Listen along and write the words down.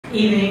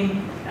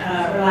evening,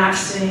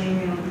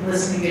 relaxing,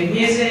 listening to good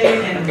music,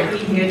 and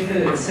eating good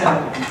food. So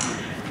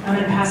I'm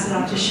going to pass it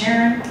off to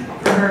Sharon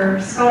for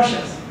her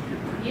scholarships.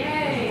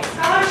 Yay,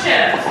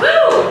 scholarships! Woo!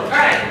 All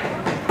right.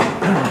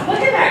 Look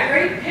at that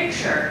great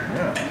picture.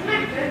 Yeah. Isn't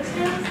that good,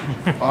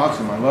 Tim?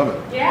 Awesome, I love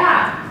it.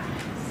 Yeah.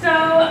 So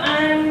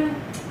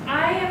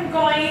I am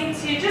going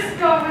to just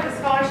go over the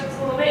scholarships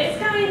a little bit. It's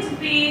going to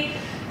be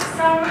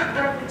some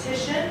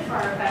repetition for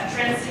our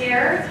veterans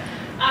here.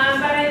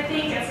 But I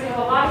think as we have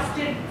a lot of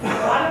students,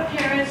 a lot of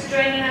parents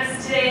joining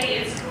us today,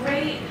 it's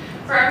great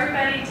for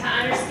everybody to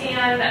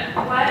understand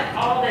what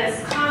all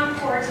this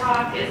Concord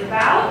talk is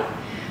about.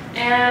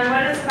 And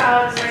what it's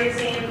about is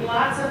raising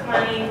lots of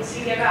money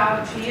to give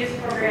out to youth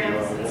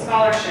programs and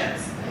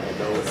scholarships.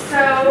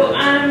 So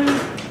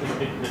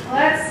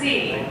let's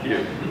see. Thank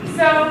you.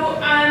 So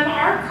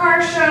our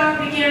car show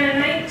began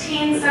in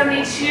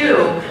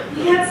 1972.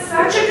 We had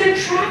such a good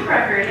track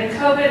record, and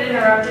COVID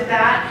interrupted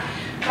that.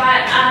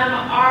 But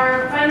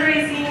our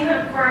fundraising,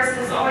 of course,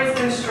 has always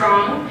been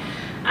strong.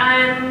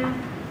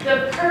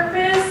 The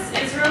purpose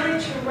is really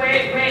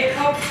to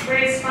help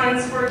raise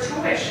funds for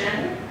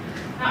tuition,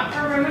 not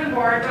for room and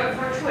board, but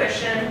for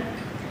tuition,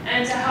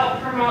 and to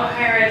help promote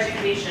higher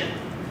education.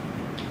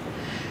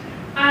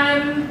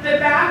 The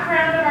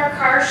background of our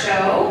car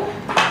show,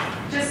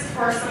 just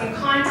for some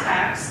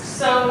context,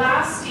 so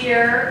last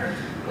year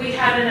we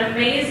had an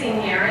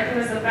amazing year. I think it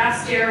was the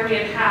best year we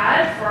had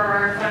had for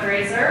our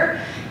fundraiser.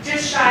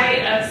 Just shy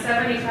of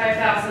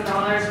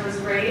 $75,000 was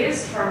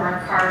raised from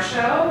our car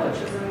show, which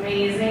was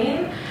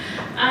amazing.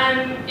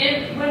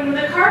 When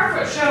the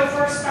car show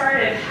first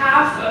started,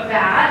 half of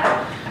that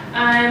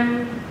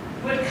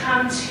would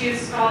come to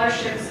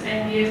scholarships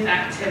and youth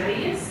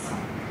activities.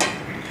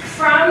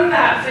 From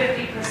that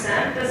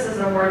 50%, this is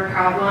a word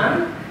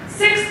problem,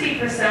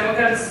 60% would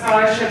go to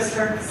scholarships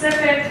for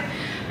Pacific,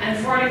 and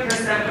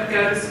 40% would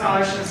go to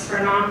scholarships for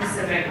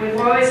non-Pacific. We've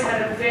always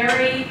had a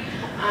very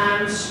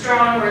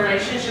strong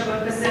relationship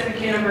with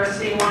Pacific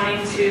University,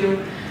 wanting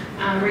to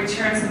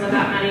return some of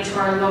that money to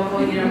our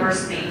local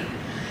university.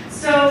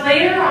 So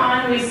later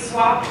on, we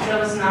swapped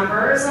those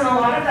numbers, and a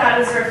lot of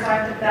that is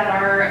reflected that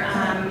our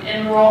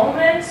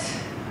enrollment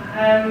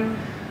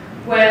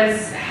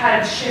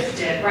had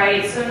shifted,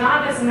 right? So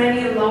not as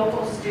many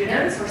local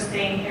students were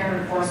staying here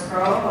in Forest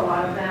Grove. A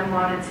lot of them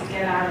wanted to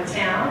get out of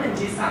town and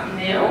do something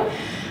new.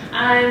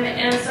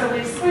 And so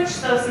we've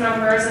switched those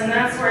numbers, and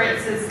that's where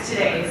it says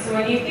today. So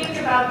when you think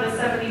about the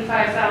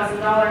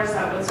 $75,000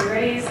 that was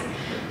raised,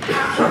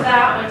 half of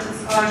that went to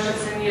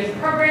scholarships and youth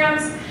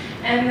programs,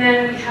 and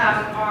then we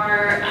have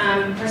our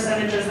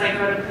percentages that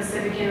go to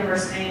Pacific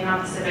University and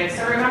non-Pacific.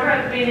 So remember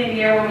at the beginning of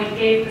the year when we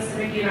gave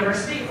Pacific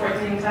University a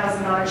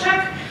 $14,000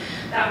 check,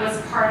 that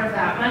was part of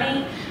that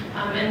money,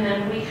 and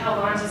then we held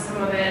on to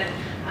some of it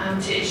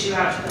to issue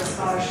out to the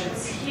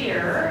scholarships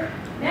here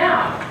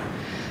now.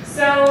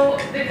 So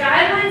the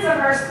guidelines of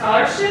our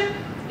scholarship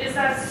is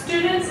that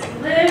students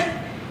live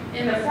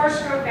in the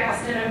Forest Grove,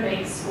 Gaston, and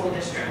Banks school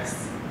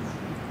districts.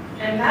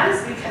 And that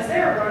is because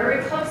there are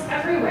Rotary clubs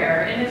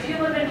everywhere. And if you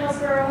live in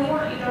Hillsborough, we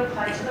want you to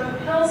apply to the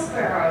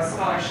Hillsborough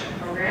Scholarship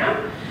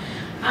Program.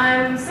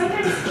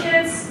 Sometimes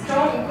kids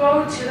don't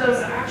go to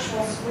those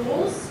actual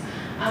schools.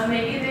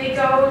 Maybe they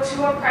go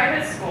to a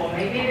private school.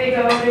 Maybe they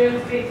go to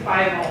Faith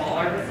Bible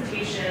or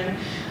Visitation.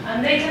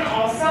 They can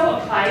also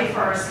apply for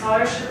our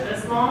scholarship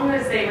as long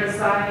as they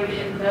reside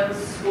in those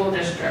school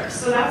districts.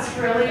 So that's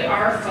really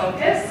our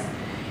focus,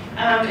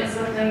 is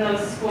within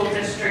those school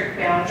district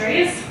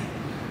boundaries.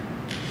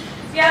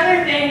 The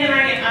other thing, and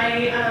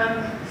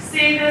I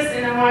say this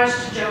in homage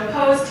to Joe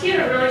Post, he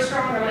had a really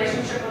strong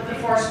relationship with the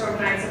Forest Grove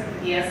Knights of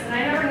Pythias, and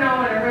I never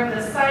know in a room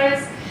this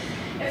size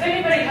if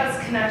anybody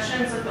has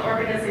connections with the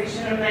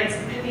organization of Knights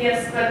of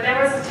Pythias, but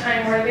there was a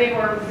time where they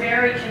were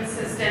very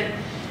consistent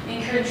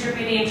in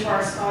contributing to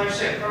our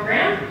scholarship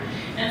program.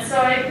 And so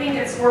I think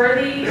it's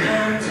worthy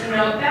to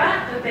note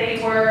that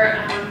they were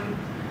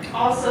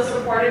also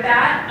supported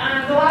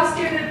that. The last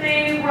year that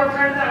they were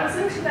part of that was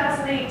in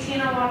 2018.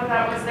 A lot of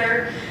that was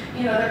their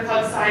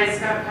club size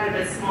got quite a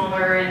bit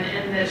smaller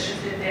and that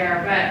shifted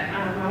there. But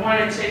I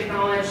wanted to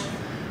acknowledge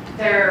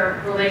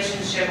their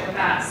relationship with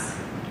us.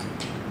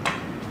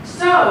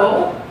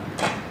 So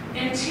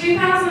in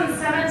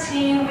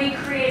 2017, we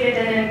created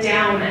an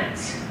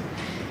endowment.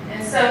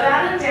 And so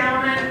that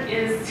endowment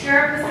is here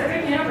at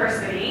Pacific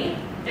University.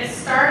 It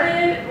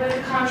started with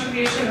a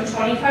contribution of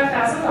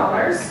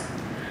 $25,000.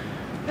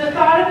 The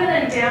thought of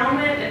an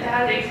endowment is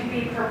that it can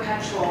be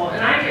perpetual,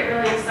 and I get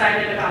really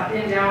excited about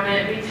the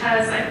endowment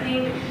because I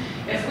think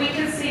if we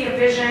could see a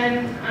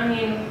vision,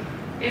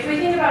 if we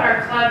think about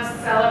our clubs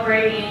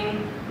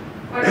celebrating,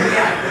 what are we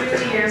at,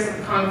 50 years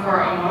of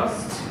Concord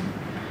almost,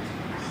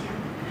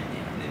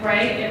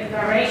 right?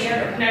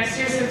 Yeah, next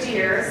year's 50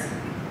 years.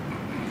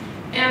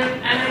 And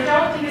I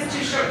don't think it's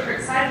too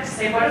short-sighted to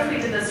say, what if we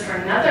did this for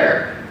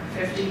another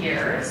 50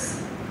 years?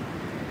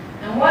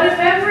 And what if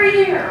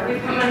every year we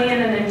put money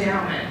in an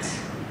endowment?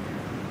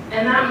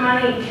 And that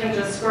money can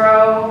just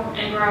grow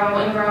and grow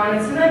and grow. And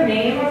it's in the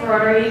name of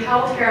Rotary,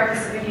 held here at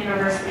Pacific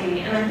University.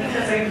 And I think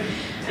that's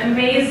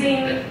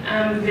amazing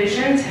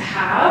vision to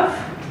have.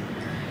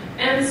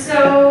 And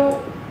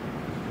so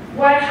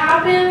what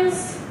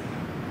happens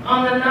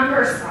on the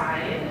number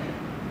side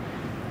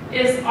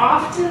is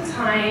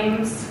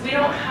oftentimes we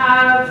don't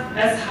have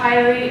as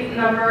high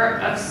number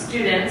of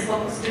students,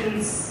 local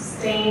students,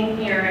 staying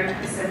here in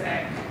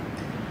Pacific.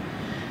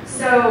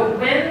 So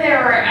when there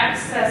are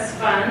excess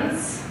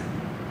funds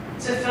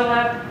to fill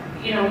up,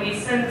 you know, we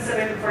send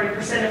Pacific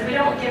 40%. If we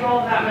don't give all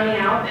of that money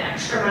out, the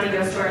extra money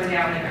goes to our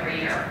endowment every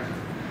year.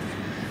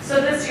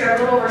 So this year, a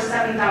little over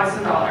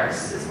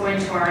 $7,000 is going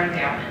to our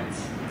endowment.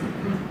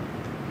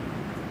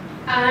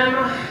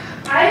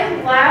 I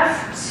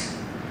left,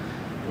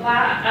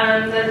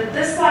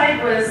 this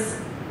slide was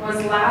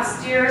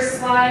last year's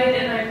slide,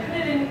 and I put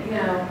it in,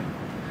 no,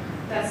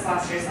 that's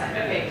last year's slide,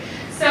 okay.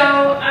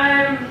 So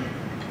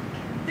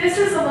this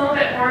is a little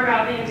bit more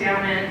about the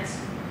endowment.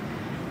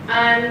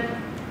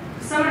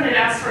 Someone had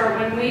asked for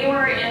when we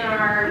were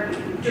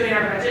doing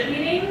our budget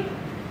meeting,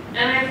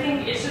 and I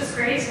think it's just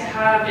great to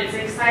have, it's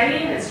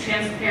exciting, it's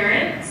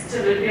transparent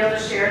to be able to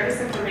share this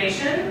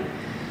information.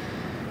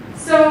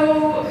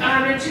 So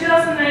in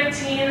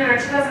 2019, in our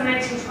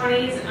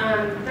 2019-20s,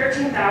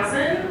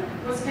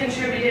 $13,000 was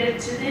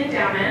contributed to the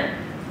endowment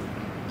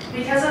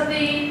because of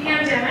the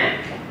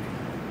pandemic,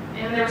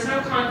 and there was no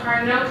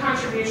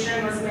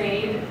contribution was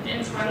made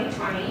in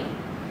 2020.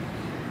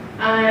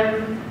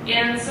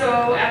 And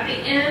so at the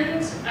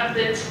end of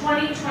the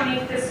 2020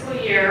 fiscal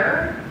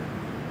year,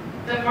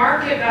 the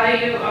market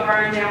value of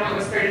our endowment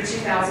was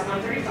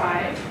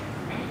 $32,135.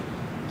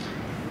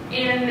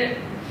 And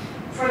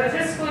for the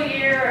fiscal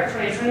year of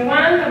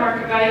 2021, the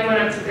market value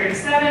went up to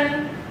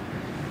 $37,000.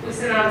 We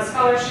sent out a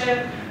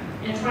scholarship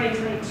in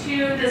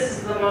 2022. This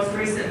is the most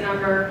recent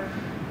number.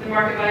 The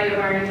market value of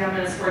our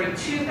endowment is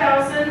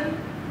 $42,000.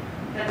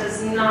 That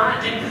does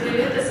not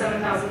include the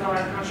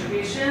 $7,000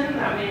 contribution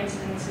that we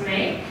intend to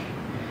make.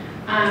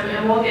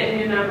 And we'll get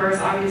new numbers,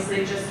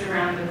 obviously, just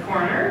around the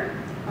corner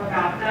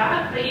about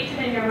that. But you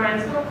can, in your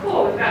minds, go,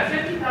 cool, we've got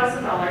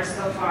 $50,000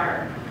 so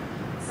far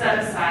set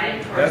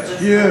aside towards this.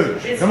 That's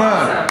huge. It's Come on.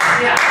 awesome.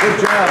 Yeah. Good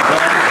job,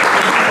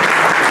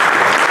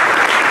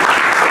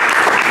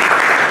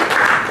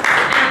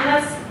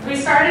 And we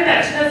started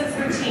at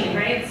 2013,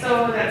 right?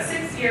 So that's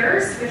 6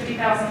 years,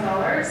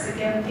 $50,000.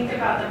 Again, think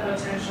about the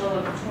potential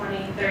of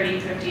 20, 30,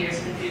 50 years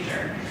in the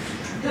future.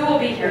 Who will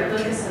be here?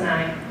 Lucas and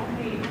I.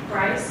 Hey,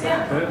 Bryce?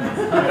 Yeah.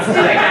 Let's do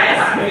it, guys.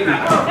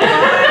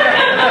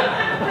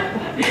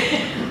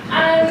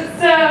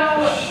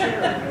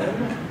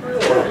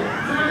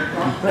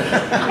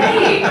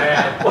 Hey,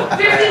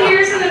 50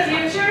 years in the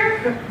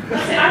future?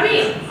 I'll be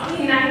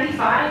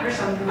 95 or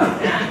something like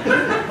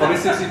that. I'll be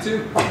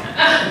 62.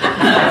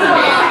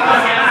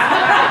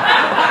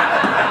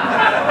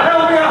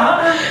 That'll be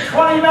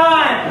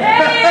 129.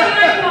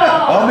 Hey,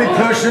 I'll be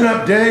pushing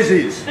up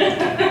daisies.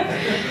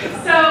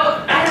 So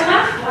I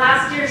left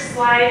last year's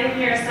slide in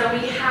here so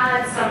we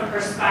had some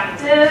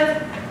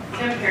perspective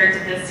compared to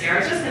this year. I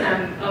was just going to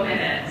omit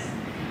it.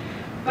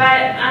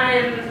 But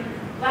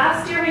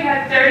last year we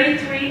had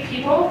 33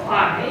 people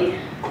apply.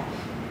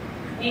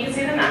 You can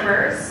see the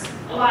numbers.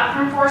 A lot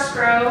from Forest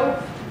Grove, a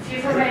few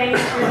from Banks,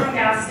 a few from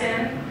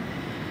Gaston.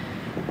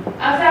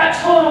 Of that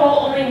total,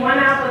 only one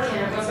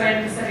applicant was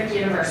going to Pacific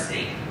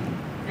University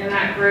in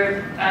that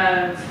group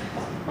of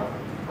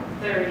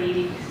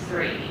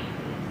 33.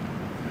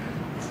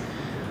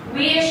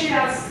 We issued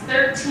out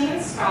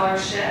 13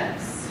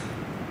 scholarships,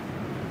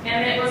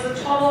 and it was a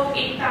total of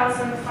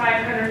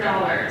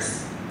 $8,500.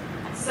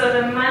 So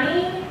the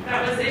money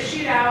that was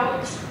issued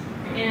out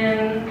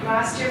in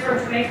last year from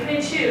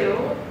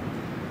 2022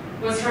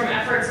 was from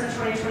efforts in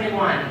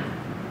 2021.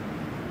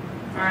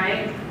 All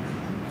right?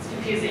 It's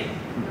confusing,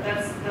 but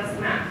that's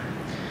the math.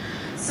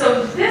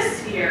 So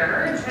this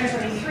year, in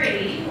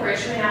 2023, we're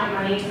issuing out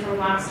money from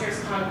last year's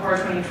Concord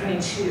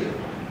 2022.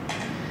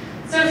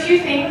 So a few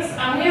things.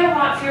 We have a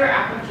lot fewer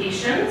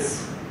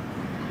applications.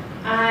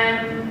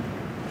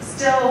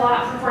 Still a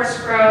lot from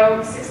Forest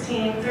Grove,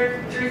 16,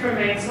 3 from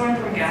Banks, 1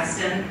 from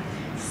Gaston.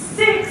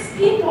 6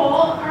 people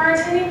are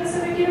attending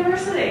Pacific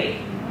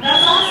University.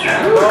 That's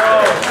awesome. So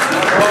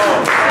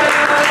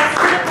that's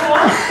pretty cool.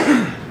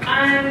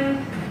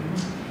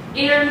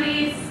 And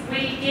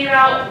we gave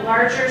out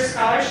larger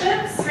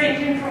scholarships,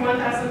 ranging from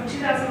 $1,000 to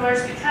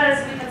 $2,000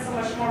 because we had so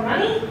much more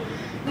money.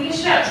 We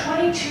issued out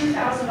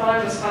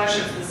 $22,000 of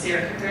scholarships this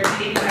year compared to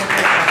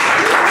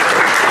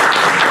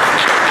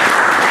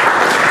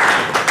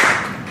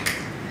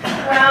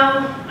 $8,500.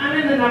 Well, I'm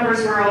in the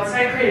numbers world, so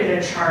I created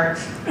a chart.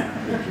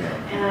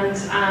 And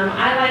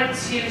I like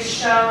to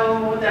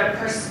show the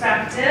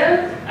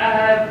perspective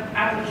of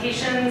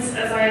applications.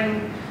 As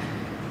I'm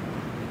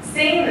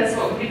saying this,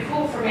 what would be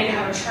cool for me to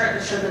have a chart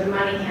that showed the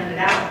money handed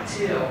out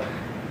too.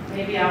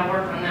 Maybe I'll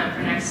work on that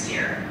for next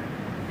year.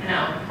 I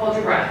know, hold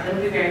your breath,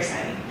 it'll be very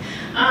exciting.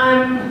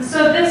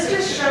 So this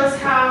just shows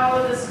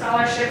how the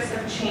scholarships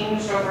have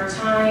changed over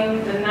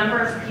time, the number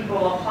of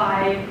people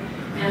applied,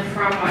 and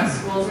from what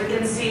schools. We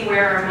can see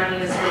where our money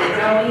is really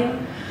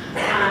going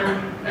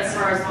as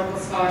far as local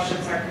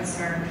scholarships are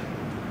concerned.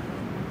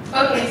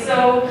 Okay,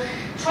 so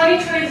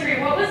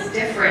 2023, what was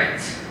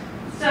different?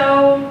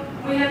 So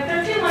we had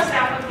 13 less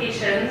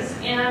applications,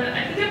 and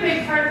I think a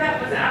big part of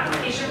that was the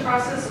application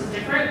process was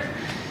different.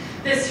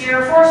 This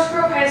year, Forest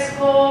Grove High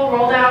School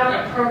rolled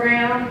out a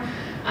program,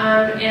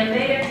 and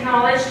they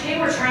acknowledged, hey,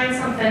 we're trying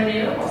something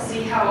new, we'll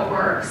see how it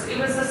works. It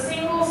was a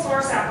single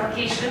source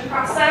application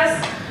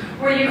process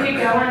where you could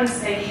go and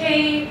say,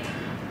 hey,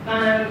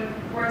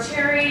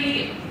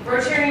 Rotary,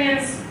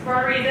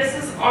 this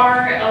is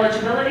our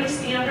eligibility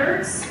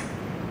standards.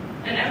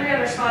 And every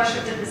other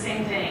scholarship did the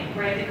same thing,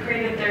 right? They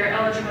created their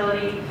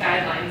eligibility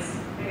guidelines,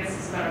 I guess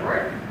is a better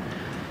word.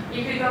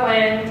 You could go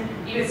in,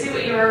 you could see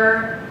what you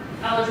were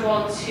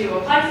eligible to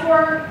apply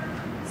for,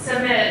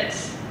 submit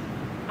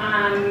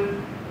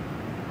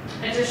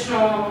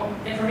additional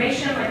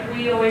information, like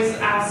we always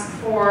ask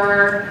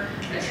for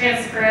a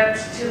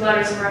transcript, 2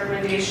 letters of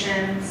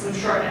recommendation, some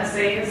short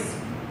essays.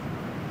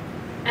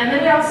 And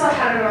then we also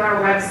had it on our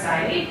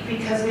website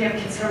because we have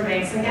kids from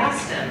Banks and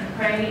Gaston,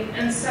 right?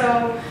 And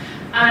so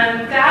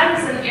that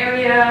is an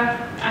area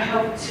I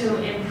hope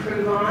to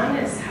improve on,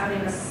 is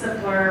having a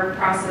simpler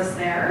process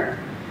there.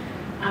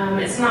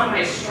 It's not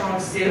my strong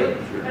suit,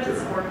 but it's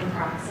a working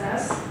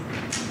process.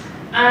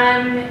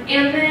 And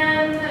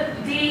then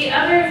the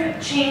other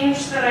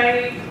change that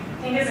I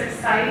think is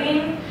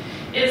exciting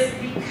is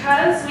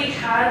because we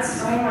had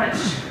so much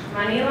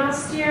money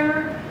last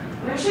year,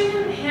 we actually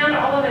didn't hand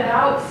all of it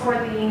out for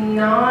the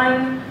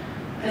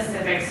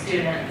non-Pacific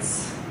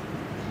students.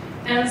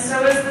 And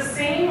so it's the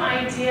same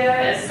idea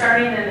as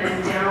starting an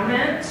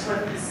endowment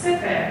with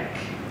Pacific,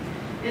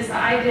 is the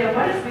idea,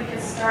 what if we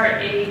could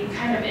start a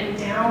kind of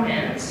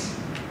endowment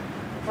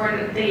for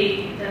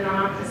the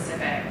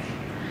non-Pacific?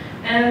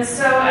 And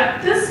so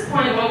at this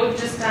point, what we've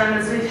just done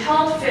is we've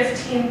held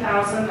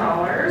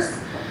 $15,000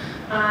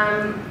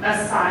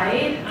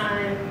 aside.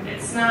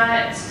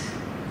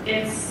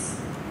 It's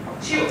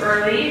too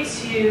early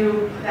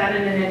to put that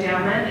in an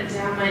endowment.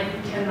 Endowment,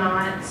 you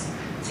cannot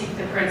take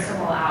the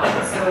principal out,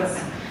 so it's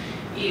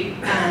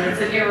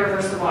an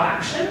irreversible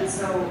action.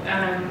 So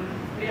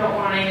we don't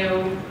want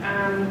to,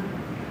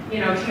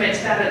 commit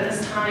to that at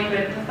this time.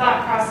 But the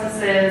thought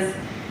process is,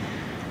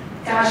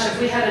 gosh, if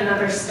we had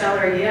another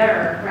stellar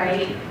year,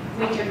 right,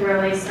 we could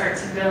really start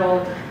to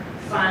build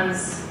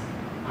funds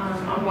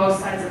on both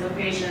sides of the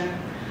equation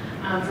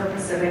for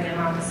Pacific and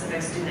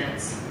non-Pacific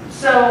students.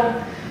 So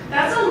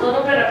that's a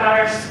little bit about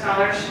our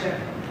scholarship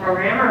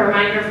program. A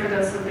reminder for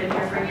those who've been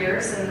here for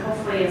years, and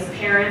hopefully as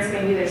parents,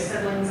 maybe there's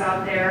siblings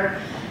out there,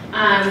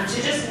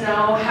 to just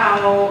know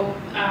how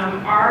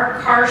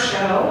our car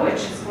show,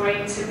 which is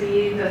going to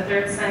be the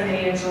 3rd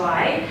Sunday in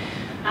July,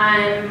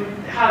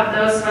 how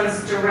those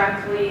funds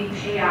directly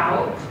pay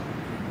out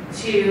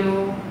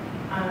to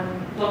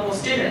local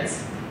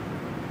students.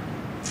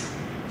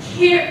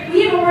 Here,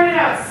 we have awarded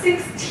out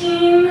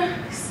 16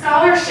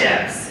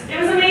 scholarships. It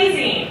was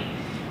amazing.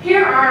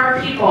 Here are our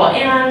people,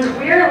 and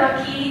we're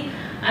lucky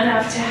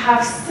enough to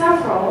have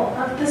several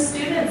of the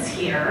students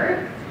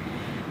here.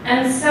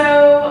 And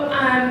so,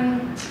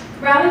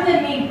 rather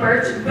than me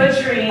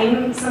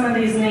butchering some of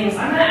these names,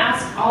 I'm going to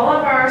ask all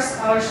of our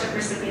scholarship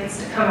recipients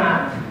to come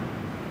up.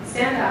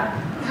 Stand up.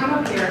 Come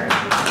up here.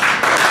 Let's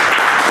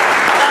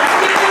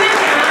give them a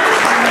hand.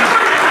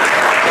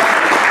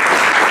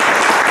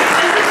 This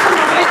is the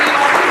moment you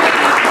all been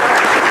waiting for.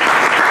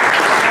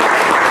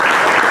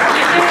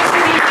 You get to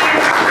be,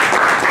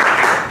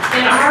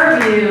 in our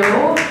view,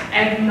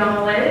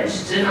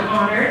 acknowledged and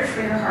honored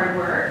for your hard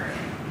work.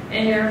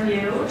 In your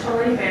view,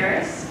 totally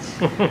embarrassed.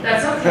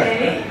 That's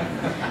okay.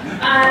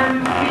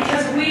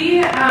 Because we,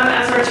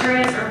 as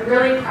Rotarians, are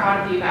really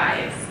proud of you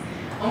guys.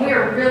 And we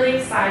are really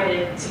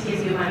excited to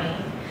give you money.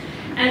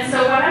 And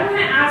so what I'm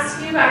going to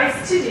ask you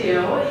guys to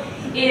do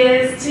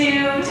is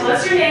to tell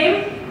us your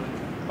name,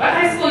 what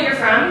high school you're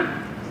from,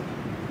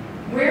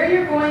 where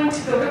you're going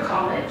to go to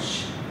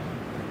college,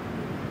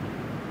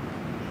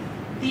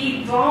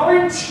 the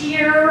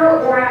volunteer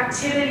or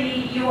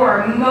activity you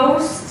are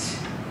most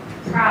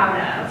proud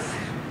of,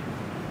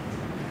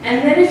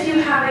 and then if you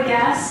have a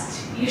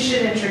guest, you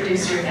should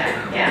introduce your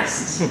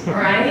guest, all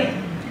right?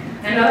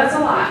 I know that's a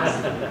lot,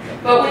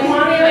 but we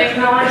want to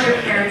acknowledge your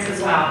parents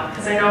as well,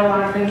 because I know a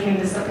lot of them came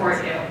to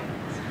support you.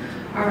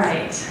 All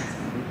right.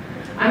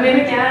 I'm going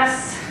to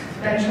guess,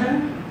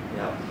 Benjamin?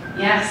 Yep.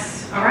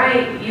 Yes. All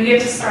right. You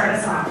get to start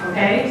us off,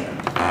 okay?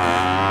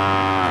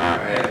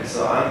 Alright,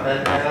 so I'm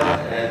Ben now,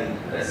 and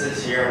it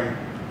says here I'm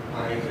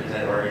planning to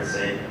attend Oregon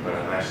State, but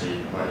I'm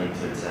actually planning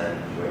to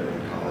attend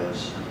Whitman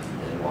College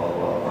in Walla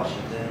Walla,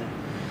 Washington.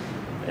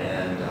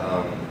 And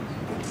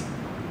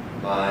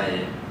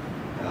my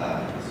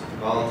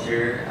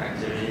volunteer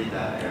activity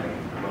that I am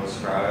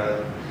most proud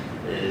of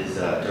is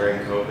during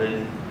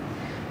COVID.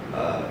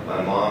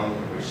 My mom,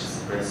 which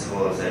is the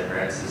principal of St.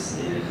 Francis,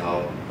 needed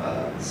help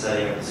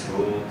setting up the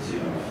school to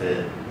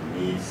fit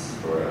needs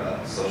for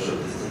social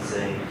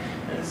distancing,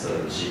 and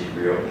so that she could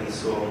reopen the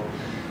school.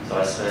 So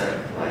I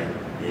spent like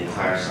the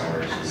entire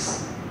summer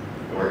just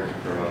working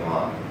for my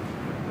mom,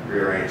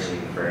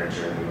 rearranging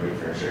furniture, moving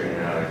furniture in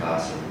and out of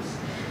classrooms,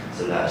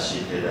 so that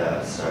she could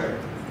start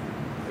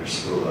their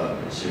school up.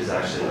 And she was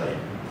actually like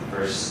the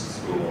first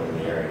school in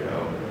the area to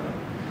open up.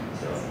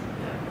 So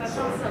yeah. That's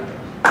awesome.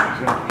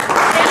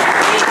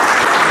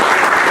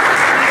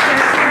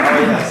 Oh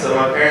yeah, so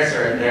my parents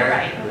are right there.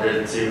 Right.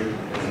 They're the two.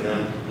 And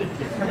then,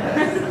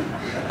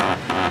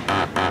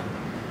 yeah.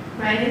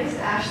 My name is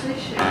Ashley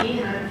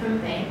Schwiggy, and I'm from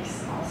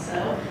Banks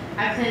also.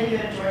 I plan to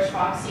go to George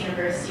Fox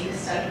University to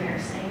study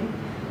nursing.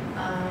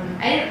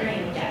 I didn't bring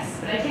any guests,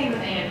 but I came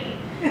with Annie.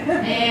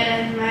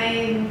 And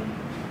my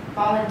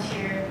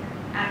volunteer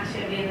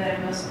activity that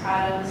I'm most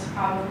proud of is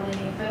probably,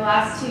 for the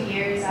last 2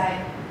 years,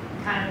 I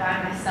kind of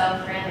by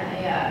myself ran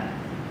a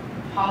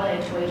holiday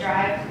toy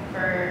drive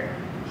for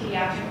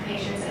pediatric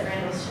patients at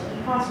Randall's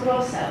Children's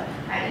Hospital. So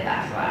I did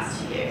that for the last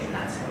 2 years, and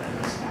that's what I'm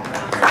most proud of.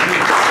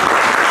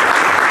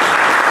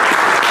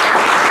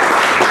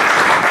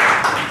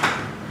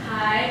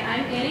 Hi,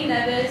 I'm Annie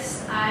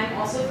Nevis. I'm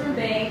also from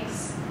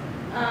Banks.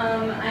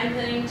 I'm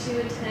planning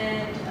to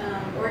attend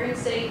Oregon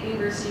State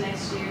University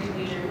next year to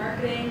major in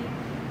marketing.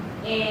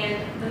 And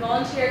the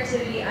volunteer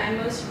activity I'm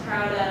most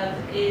proud of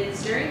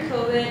is during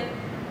COVID,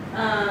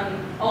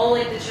 all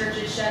like the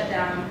churches shut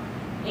down,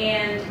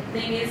 and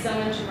they needed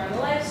someone to run the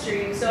live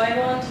stream. So I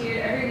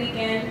volunteered every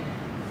weekend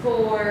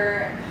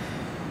for,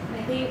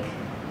 I think,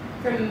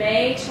 from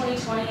May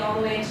 2020 all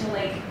the way until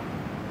like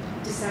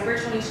December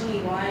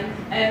 2021,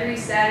 every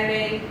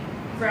Saturday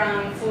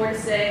from 4 to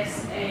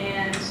 6,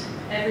 and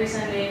every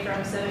Sunday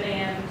from 7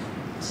 a.m.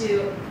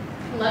 to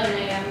 11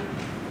 a.m.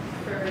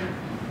 for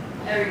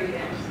every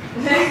weekend.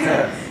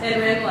 And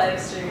then live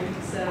stream.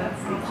 So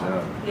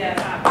yeah.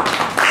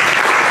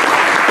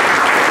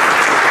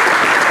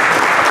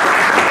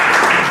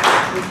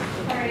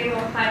 Alrighty,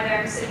 well, hi there.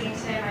 I'm sitting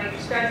today. I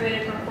just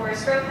graduated from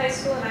Forest Grove High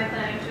School, and I'm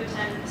planning to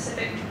attend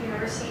Pacific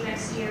University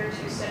next year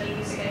to study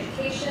music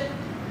education.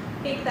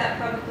 I think that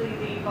probably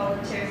the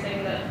volunteer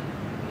thing that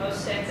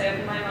most stands out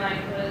in my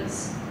mind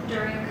was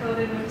during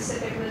COVID when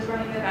Pacific was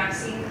running the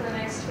vaccine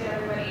clinics to get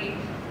everybody,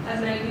 as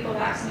many people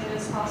vaccinated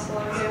as possible.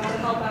 I was able to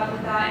help out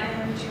with that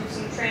and do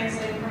some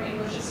translating from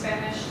English to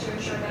Spanish to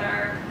ensure that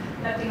our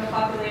Latino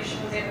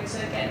population was able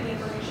to get the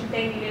information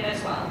they needed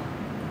as well.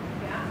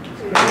 Yeah.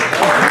 You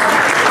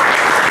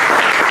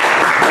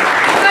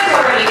guys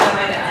already know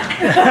my dad.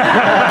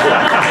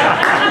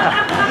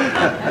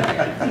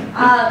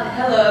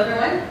 Hello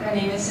everyone, my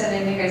name is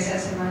Selene Garcia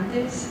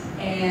Cervantes,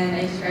 and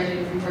I just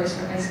graduated from Forest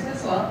Grove High School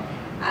as well.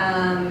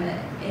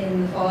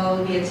 In the fall, I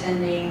will be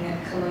attending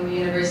Columbia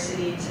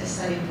University to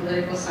study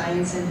political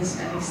science and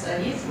Hispanic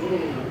studies.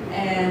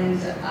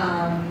 And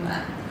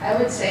I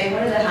would say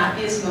one of the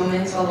happiest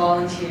moments while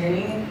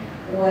volunteering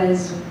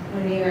was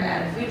when we were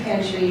at a food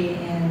pantry,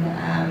 and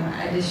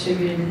I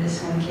distributed this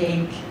one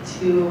cake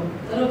to a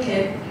little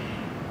kid,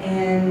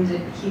 and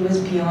he was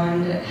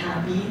beyond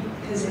happy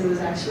because it was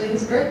actually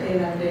his birthday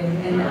that day,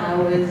 and I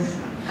was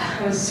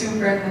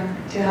super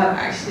happy to have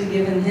actually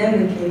given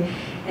him the cake,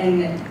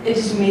 and it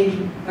just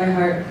made my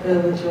heart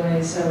fill with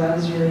joy. So I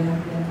was really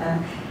happy with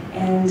that.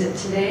 And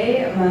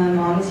today my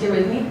mom is here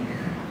with me,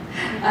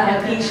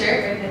 pink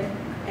shirt,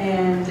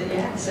 and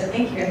yeah. So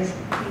thank you guys.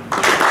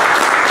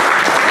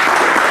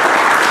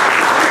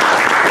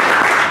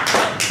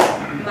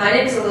 My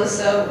name is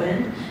Alyssa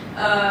Wynn,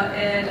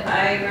 and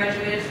I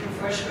graduated from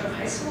Forest Grove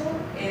High School,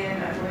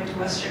 and I'm going to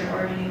Western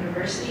Oregon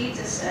University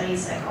to study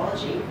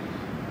psychology.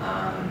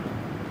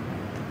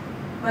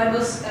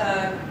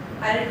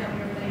 I didn't come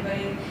here with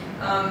anybody,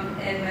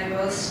 and my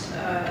most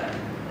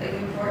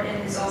important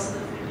is also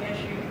the food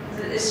pantry.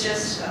 It's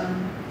just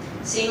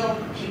seeing all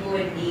people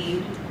in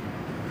need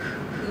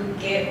who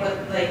get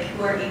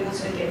who are able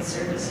to get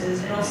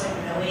services, and also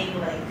knowing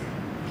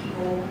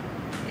people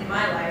in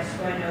my life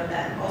who I know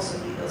that also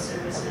need those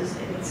services.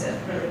 It makes it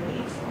really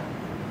meaningful.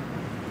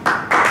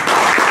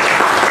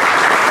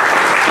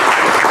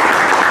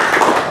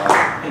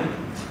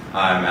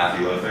 I'm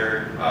Matthew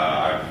Luther.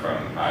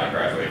 I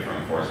graduated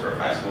from Forest Grove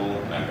High School,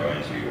 and I'm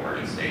going to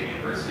Oregon State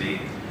University.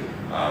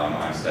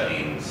 I'm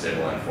studying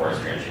civil and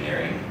forestry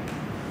engineering.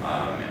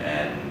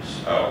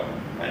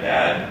 My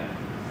dad.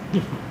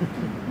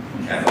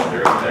 Can't hold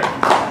her over there.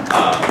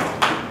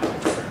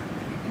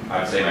 I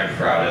would say my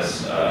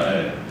proudest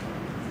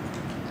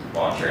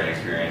volunteering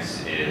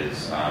experience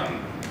is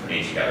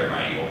putting together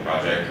my Eagle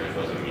project, which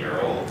was a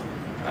mural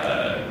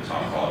at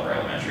Tom Colliver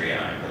Elementary,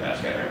 and I put that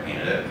together and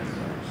painted it.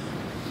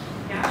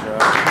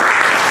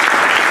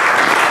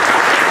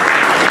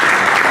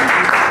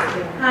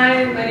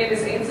 Hi, my name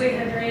is Ainsley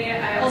Henry.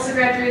 I also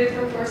graduated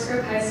from Forest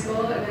Grove High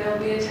School, and I will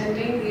be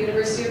attending the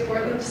University of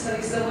Portland to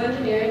study civil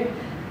engineering.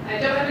 I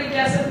don't have any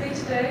guests with me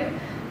today,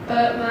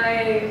 but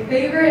my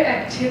favorite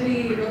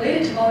activity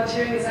related to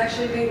volunteering is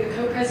actually being the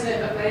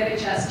co-president of my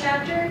NHS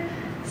chapter.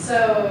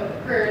 So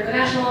for the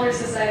National Honor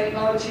Society,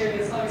 volunteering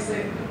is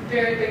obviously a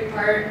very big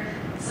part.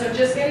 So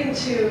just getting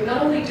to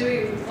not only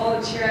doing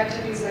volunteer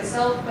activities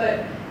myself,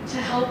 but to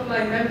help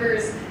my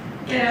members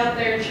get out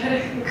there and try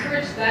to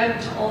encourage them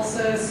to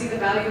also see the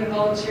value in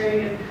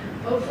volunteering. And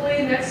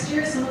hopefully next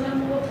year some of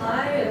them will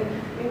apply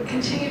and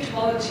continue to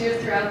volunteer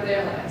throughout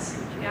their lives.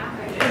 Yeah.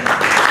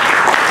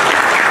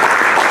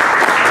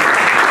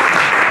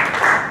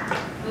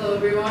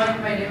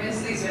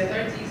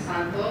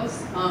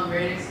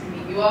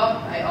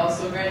 well. I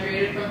also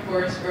graduated from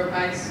Forest Grove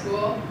High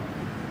School.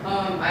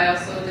 I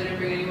also didn't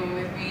bring anyone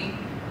with me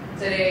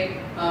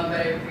today, but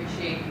I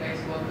appreciate you guys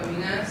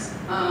welcoming us.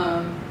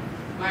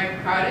 My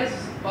proudest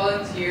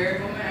volunteer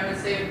moment, I would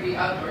say, would be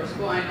outdoor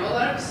school. I know a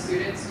lot of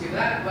students do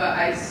that, but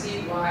I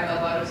see why a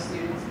lot of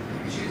students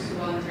choose to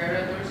volunteer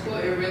at outdoor school.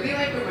 It really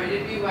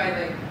reminded me why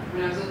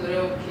when I was a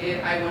little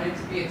kid, I wanted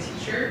to be a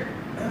teacher.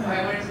 So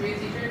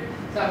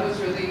that was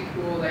really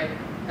cool,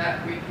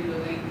 that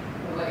repeatedly,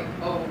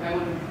 oh, I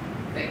want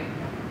to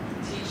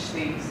teach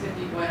things to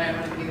people and I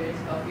want to be there to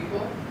help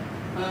people.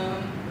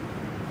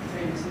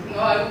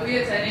 I will be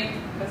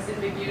attending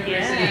Pacific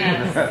University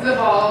the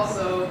fall,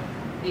 so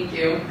thank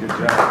you. Good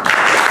job.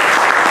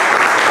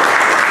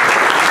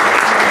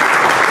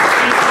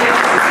 Thank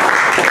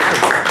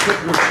Quick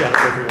group chat,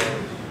 everyone.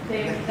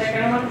 They're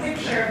going to want a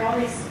picture of all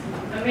these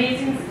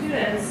amazing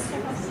students.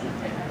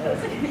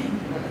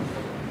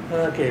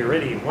 Okay,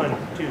 ready?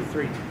 1, 2,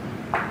 3.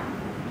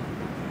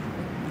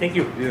 Thank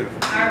you. Beautiful.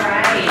 All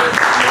right.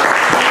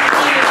 Thank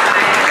you,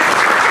 guys.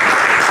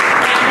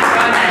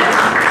 Go ahead.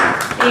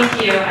 Thank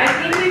you. I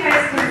think you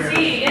guys can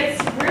see it's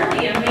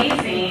really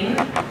amazing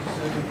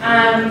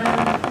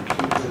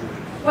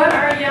what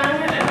our young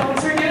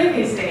adults are doing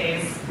these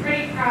days.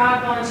 Pretty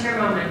proud volunteer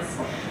moments.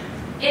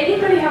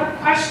 Anybody have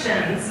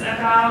questions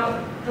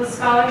about the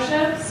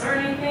scholarships or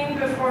anything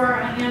before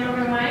I hand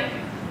over to Mike?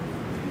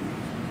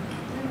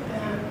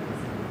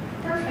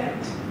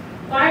 Perfect.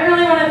 Well, I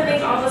really want to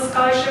thank all the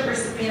scholarship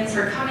recipients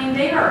for coming.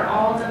 They are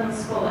all done with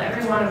school,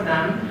 every one of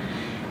them.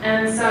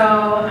 And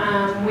so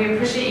we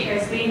appreciate you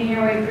guys being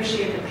here. We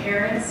appreciate the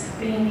parents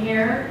being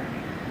here.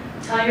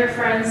 Tell your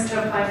friends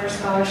to apply for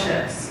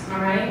scholarships,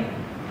 all right?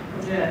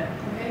 We'll do it,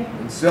 okay?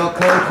 And sell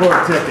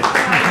Concord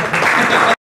tickets.